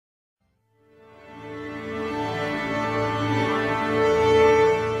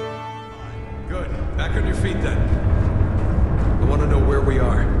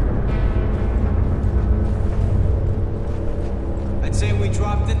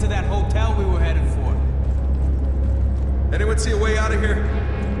to that hotel we were headed for. Anyone see a way out of here?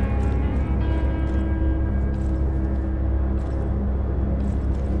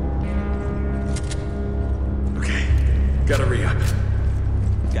 Okay, gotta re-up.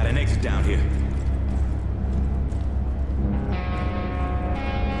 Got an exit down here.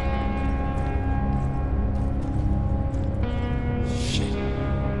 Shit.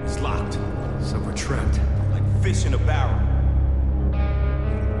 It's locked. So we're trapped. Like fish in a barrel.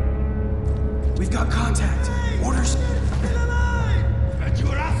 We've got contact. Orders.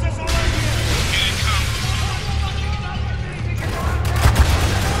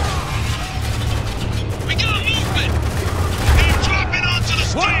 We got movement! They're dropping onto the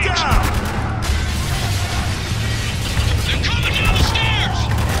One stage! down! They're coming down the stairs!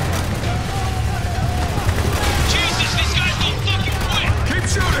 Jesus, these guys don't fucking quit! Keep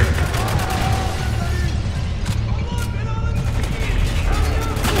shooting!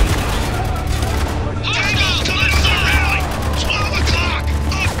 Hostiles coming to the rally! 12 o'clock!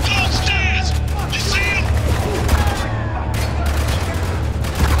 Up those stairs! You see them?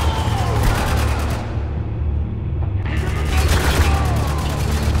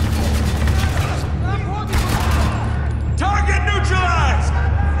 Target neutralized!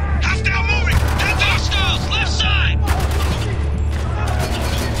 Hostile moving! That's hostiles! Left side!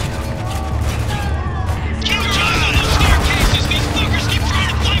 Keep your eyes on those staircases! These fuckers keep trying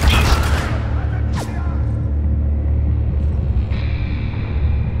to flank us!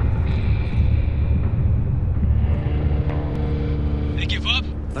 They give up?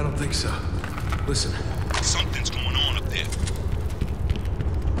 I don't think so. Listen. Something's going on up there.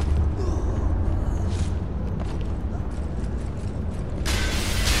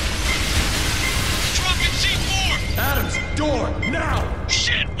 Dropping C4! Adams, door, now!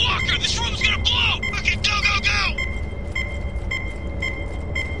 Shit, Walker, this room's gonna blow! Okay, go, go, go!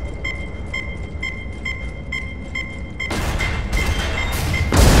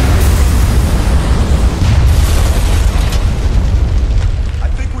 I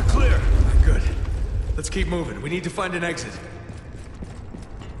think we're clear. Good. Let's keep moving. We need to find an exit.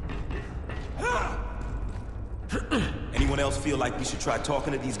 Anyone else feel like we should try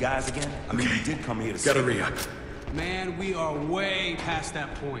talking to these guys again? I mean, we did come here to Gotta re-up. Man, we are way past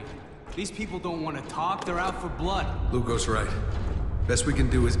that point. These people don't want to talk, they're out for blood. Lugo's right. Best we can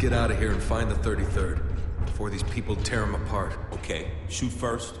do is get out of here and find the 33rd before these people tear them apart. Okay, shoot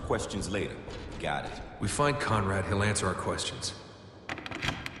first, questions later. Got it. We find Conrad, he'll answer our questions.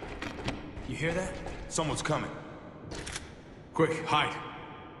 You hear that? Someone's coming. Quick, hide.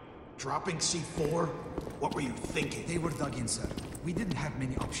 Dropping C4? What were you thinking? They were dug in, sir. We didn't have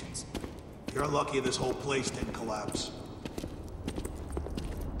many options. You're lucky this whole place didn't collapse.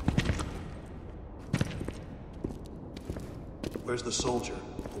 Where's the soldier?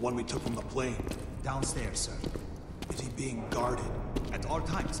 The one we took from the plane? Downstairs, sir. Is he being guarded? At all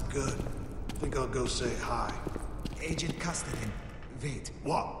times. Good. Think I'll go say hi. Agent Castellan. Wait.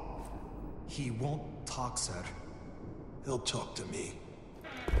 What? He won't talk, sir. He'll talk to me.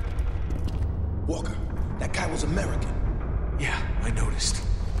 Walker, that guy was American. Yeah, I noticed.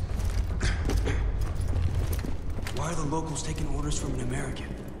 Why are the locals taking orders from an American?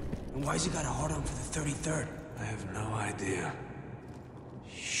 And why's he got a hard-on for the 33rd? I have no idea.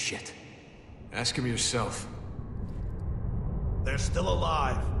 Shit. Ask him yourself. They're still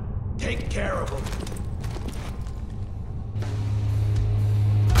alive. Take care of them.